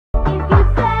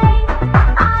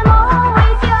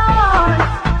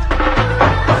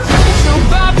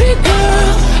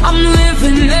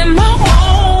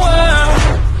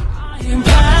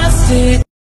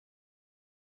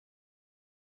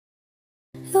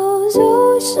those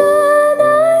ocean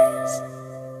eyes.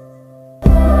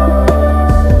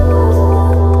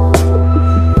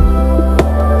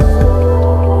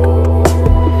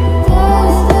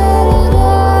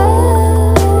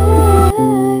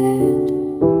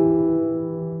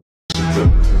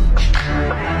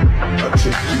 I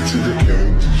take you to the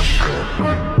candy shop.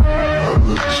 I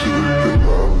look to the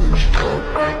lollipop.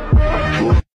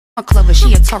 A clover,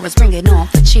 she a Taurus, bring it on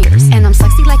for cheers. And I'm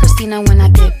sexy like Christina when I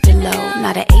dip below.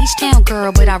 Not an H-town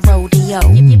girl, but I rodeo.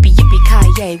 Yippee yippee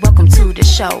Kaye, welcome to the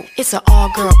show. It's an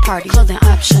all-girl party, clothing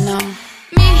optional.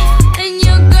 Me and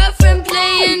your girlfriend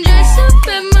playing dress up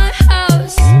at my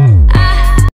house.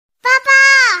 Papa!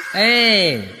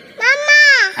 Hey!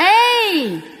 Mama!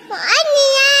 Hey!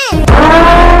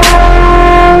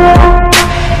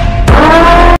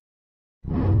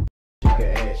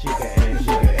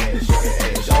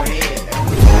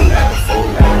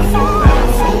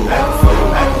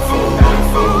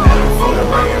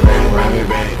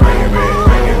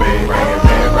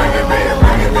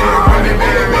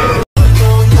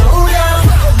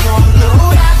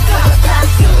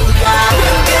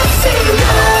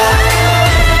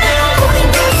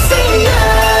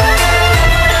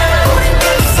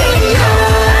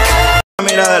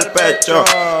 Del pecho,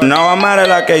 no amaré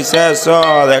la que hice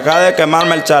eso. Deja de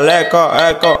quemarme el chaleco,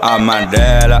 eco. A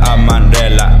Mandela, a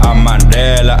Mandela, a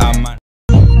Mandela, a Mandela.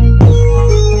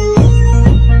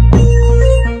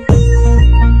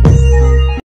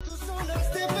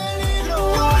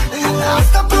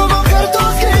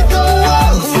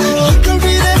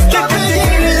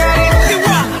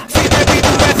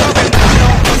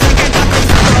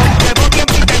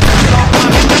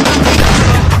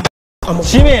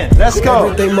 Jimin, let's go.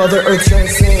 Everything Mother Earth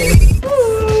transcends.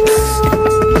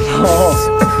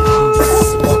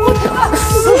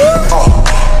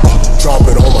 Drop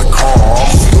it on my car.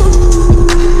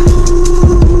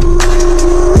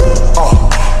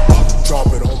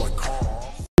 Drop it on my car.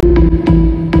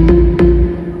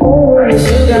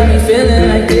 You got me feeling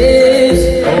like this.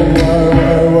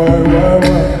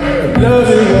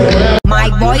 My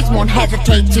boys won't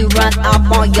hesitate to run up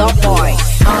on your boy.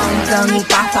 엉덩이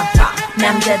빵빵빵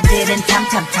남자들은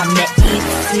탐탐탐 내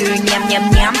입술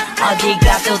냠냠냠 어디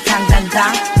가도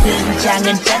당당당 등장은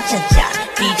짠짠짠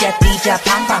뛰자 뛰자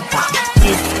팡팡팡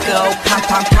디스코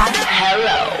팡팡팡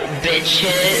Hello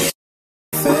bitches.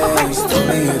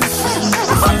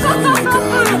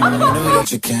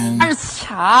 I'm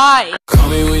shy. Call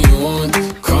me when you want,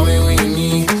 call me when you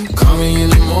need. Call me in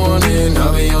the morning,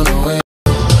 I'll be on the way.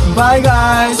 Bye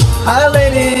guys, hi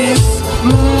ladies.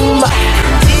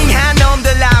 찡한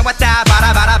놈들 나왔다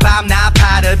바라바라 밤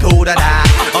나팔을 불어라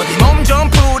어디 몸 좀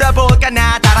풀어볼까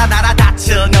나 달아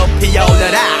다쳐 높이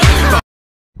올려라.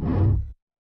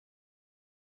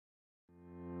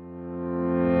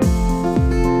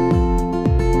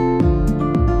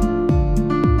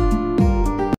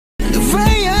 The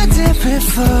way I did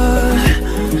before,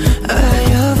 I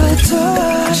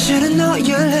overdosed. Should've known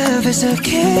your love is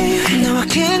okay. Now I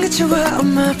can't get you out of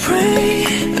my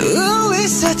brain. Ooh,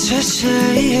 it's such a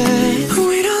shame.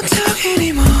 We don't talk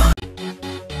anymore.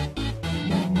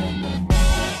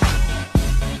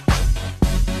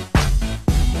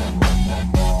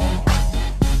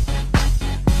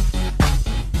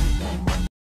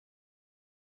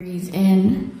 Breathe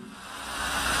in,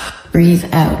 breathe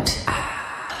out.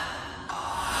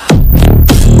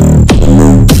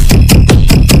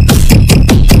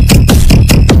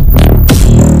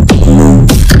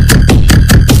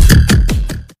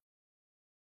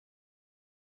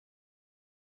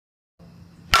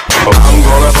 I'm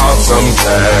gonna pop some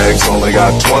tags. Only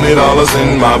got $20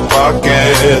 in my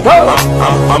pocket.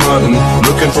 I'm hunting,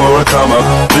 looking for a come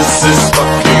up. This is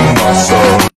fucking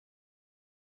awesome.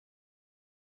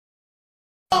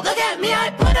 Look at me, I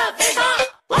put a face on.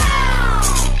 Wow!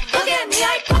 Look at me,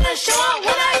 I put a show on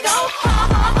when I go. Ha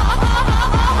ha ha ha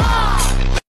ha.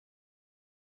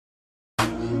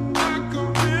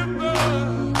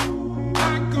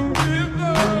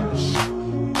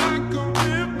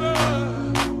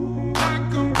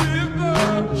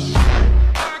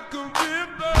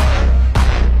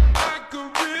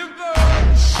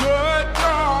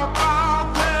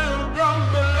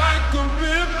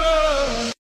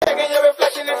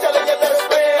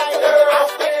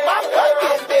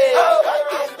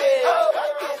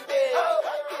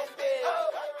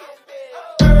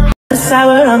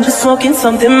 Sour, I'm just smoking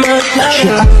something much louder. She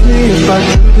asked me if I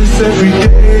do this every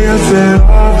day. I said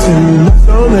often. Not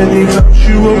so many times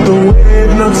you rode the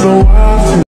wave, not so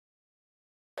often.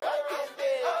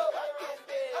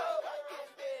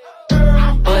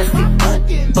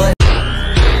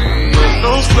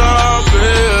 Don't stop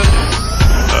it.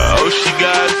 Oh, she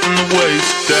got it from the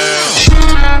waist down.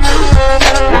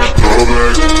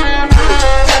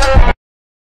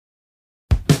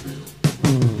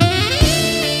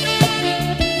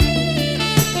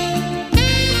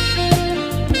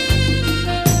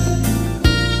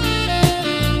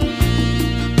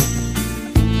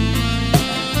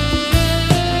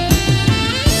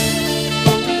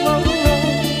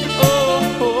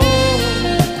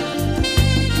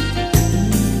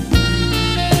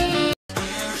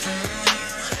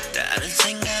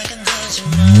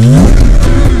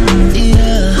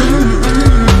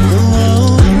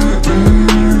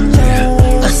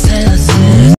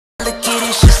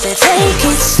 Take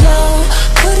it slow,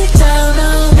 put it down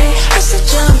on me. I said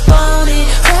jump on it,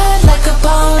 ride like a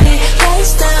pony.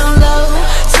 Lights down low,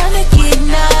 time to get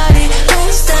naughty.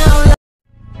 Lights down low.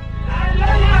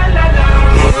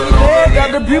 Got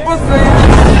the people saying,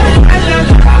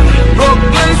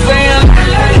 Brooklyn saying,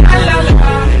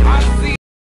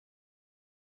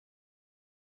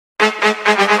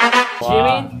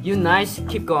 Jimin, you nice,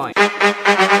 keep going.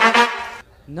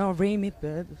 no remix,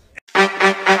 baby.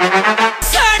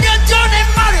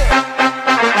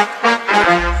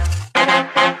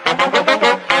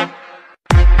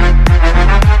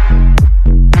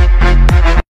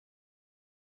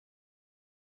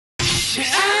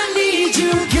 I need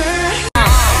you, girl.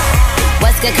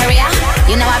 What's good, Korea?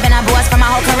 You know I've been a boss for my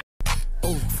whole career.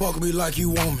 Oh, fuck me like you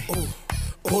want me. Oh,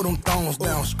 pull them thongs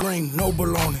down, scream, no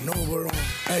baloney. No baloney.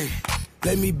 Hey,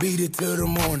 let me beat it till the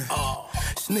morning.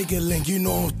 Sneaky link, you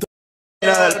know I'm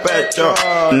del pecho.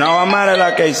 No amaré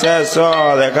la que hice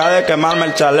eso. Deja de quemarme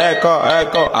el chaleco,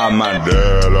 eco. A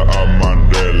Mandela, a Mandela.